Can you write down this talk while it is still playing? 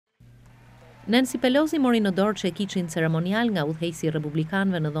Nancy Pelosi mori në dorë çekiçin ceremonial nga udhëheqësi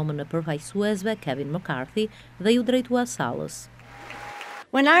republikanëve në Dhomën e Përfaqësuesve, Kevin McCarthy, dhe ju drejtua sallës.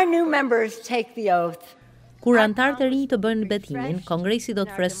 When our new members take the oath, Kur anëtarët e rinj të bëjnë betimin, Kongresi do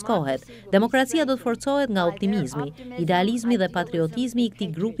të freskohet, demokracia do të forcohet nga optimizmi, idealizmi dhe patriotizmi i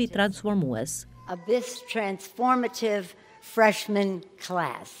këtij grupi transformues. of this transformative freshman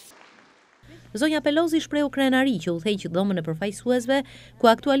class. Zonja Pelosi shprehu krenari që udhëheq Dhomën e Përfaqësuesve, ku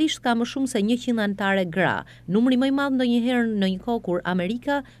aktualisht ka më shumë se 100 anëtare gra, numri më i madh ndonjëherë në një kohë kur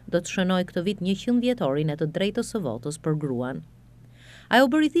Amerika do të shënojë këtë vit 100 vjetorin e të drejtës së votës për gruan.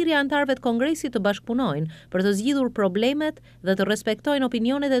 Ajo bëri thirrje anëtarëve të Kongresit të bashkëpunojnë për të zgjidhur problemet dhe të respektojnë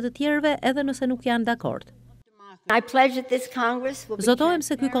opinionet e të tjerëve edhe nëse nuk janë dakord. I pledge that this Congress will be Zotohem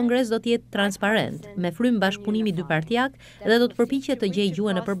se ky kongres do të jetë transparent, me frym bashkëpunimi dypartiak dhe do të përpiqet të gjejë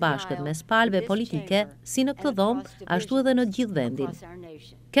gjuhën e përbashkët mes palëve politike, si në këtë dhomë, ashtu edhe në të gjithë vendin.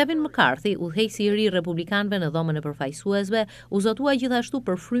 Kevin McCarthy, udhëheqësi i ri i republikanëve në Dhomën e Përfaqësuesve, u zotua gjithashtu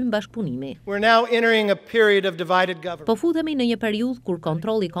për frym bashkëpunimi. We're now entering a period of divided government. Po futemi në një periudhë kur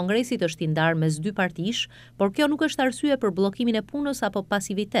kontrolli i Kongresit është i ndarë mes dy partish, por kjo nuk është arsye për bllokimin e punës apo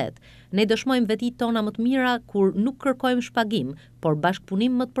pasivitet. Ne dëshmojmë vetitë tona më të mira kur nuk kërkojmë shpagim, por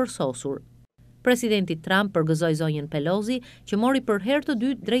bashkëpunim më të përsosur. Presidenti Trump përgëzoi zonjën Pelosi që mori për herë të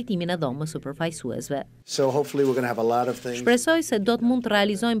dytë drejtimin e Dhomës së Përfaqësuesve. So hopefully we're going to have a lot of things. Shpresoj se do të mund të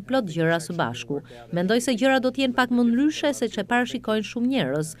realizojmë plot gjëra së bashku. Mendoj se gjërat do të jenë pak më ndryshe se ç'e parashikojnë shumë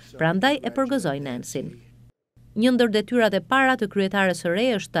njerëz, prandaj e përgëzoj Nancyn. Një ndër detyrat e para të kryetares së re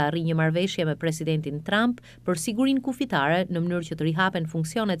është të arrijë një marrëveshje me presidentin Trump për sigurinë kufitare në mënyrë që të rihapen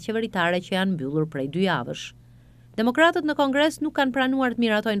funksionet qeveritare që janë mbyllur prej 2 javësh. Demokratët në Kongres nuk kanë pranuar të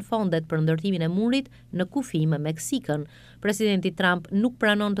miratojnë fondet për ndërtimin e murit në kufi me Meksikën. Presidenti Trump nuk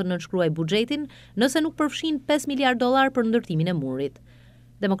pranon të nënshkruajë buxhetin nëse nuk përfshin $5 miliardë për ndërtimin e murit.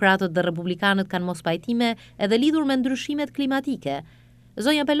 Demokratët dhe republikanët kanë mos pajtime edhe lidhur me ndryshimet klimatike.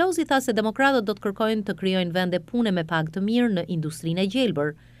 Zonja Pelosi tha se demokratët do të kërkojnë të krijojnë vende pune me pagë të mirë në industrinë e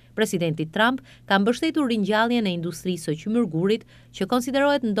gjelbër. Presidenti Trump ka mbështetur ringjalljen e industrisë së qymërgurit që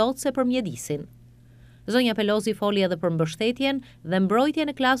konsiderohet ndohtëse për mjedisin. Zonja Pelosi foli edhe për mbështetjen dhe mbrojtjen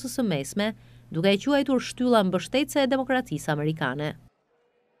e klasës së mesme, duke e quajtur shtylla mbështetëse e demokracisë amerikane.